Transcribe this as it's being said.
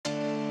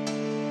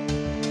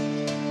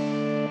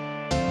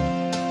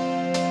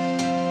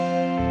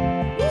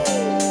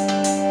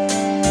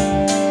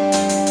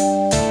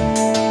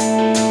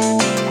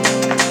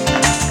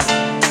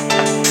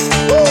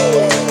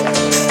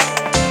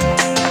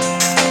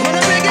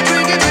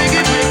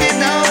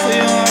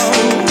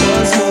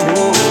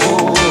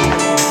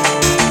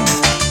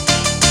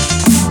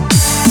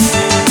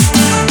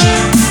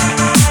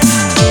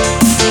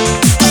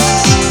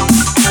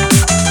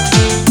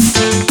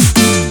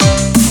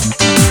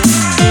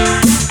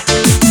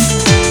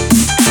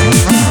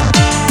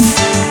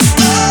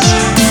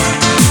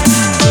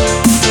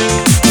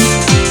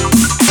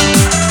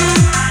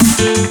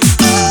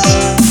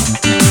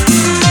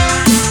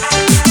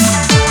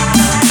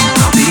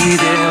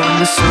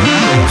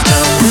goes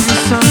down, when the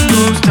sun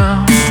goes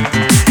down,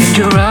 and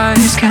your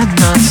eyes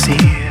cannot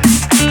see.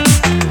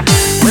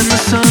 When the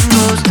sun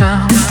goes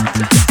down,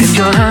 and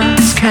your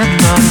hands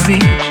cannot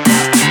reach.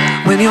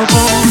 When your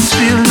bones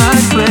feel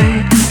like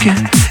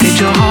breaking, and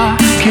your heart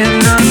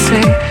cannot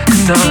take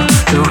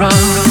another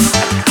round.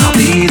 I'll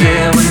be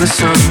there when the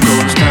sun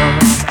goes down.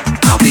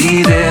 I'll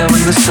be there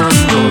when the sun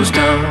goes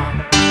down.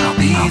 I'll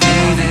be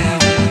there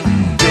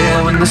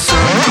when the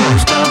sun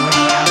goes down.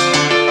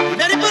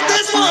 Let it put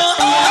this one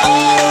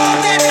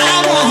that I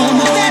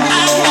want,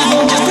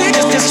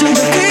 just to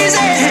the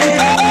crazy.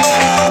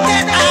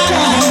 That I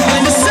want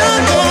when the sun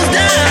goes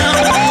down.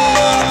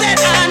 All that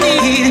I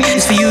need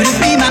is for you to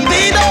be my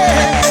baby.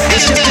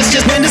 It's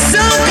just when the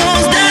sun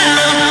goes down.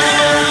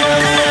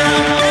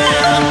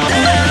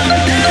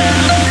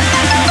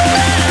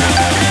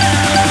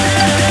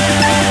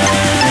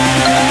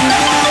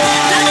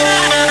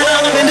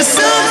 When the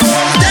sun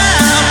goes down.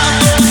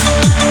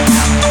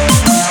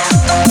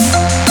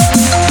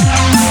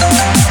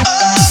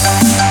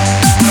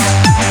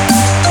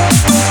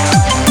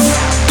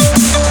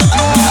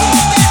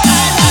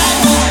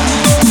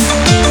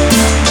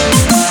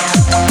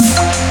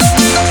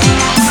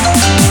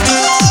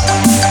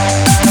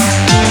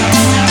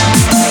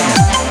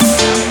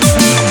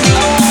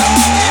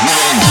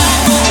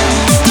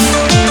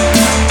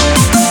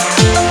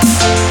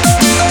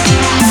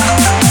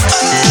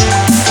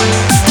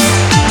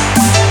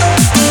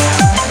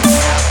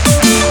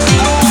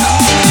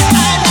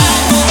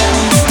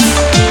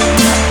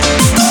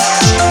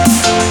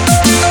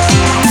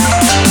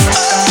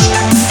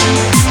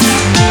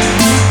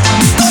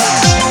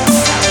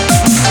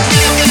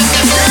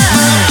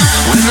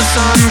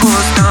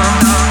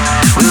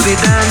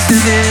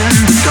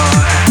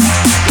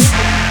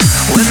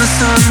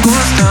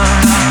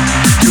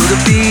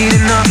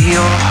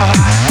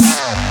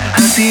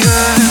 As the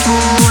earth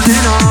moves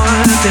in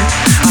orbit,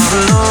 I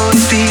will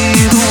always be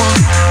the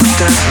one who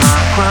stands my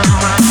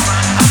ground.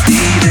 I'll be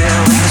there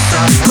when the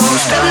sun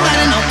goes down.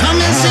 Everybody know, come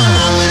and sing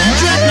along with the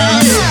drum.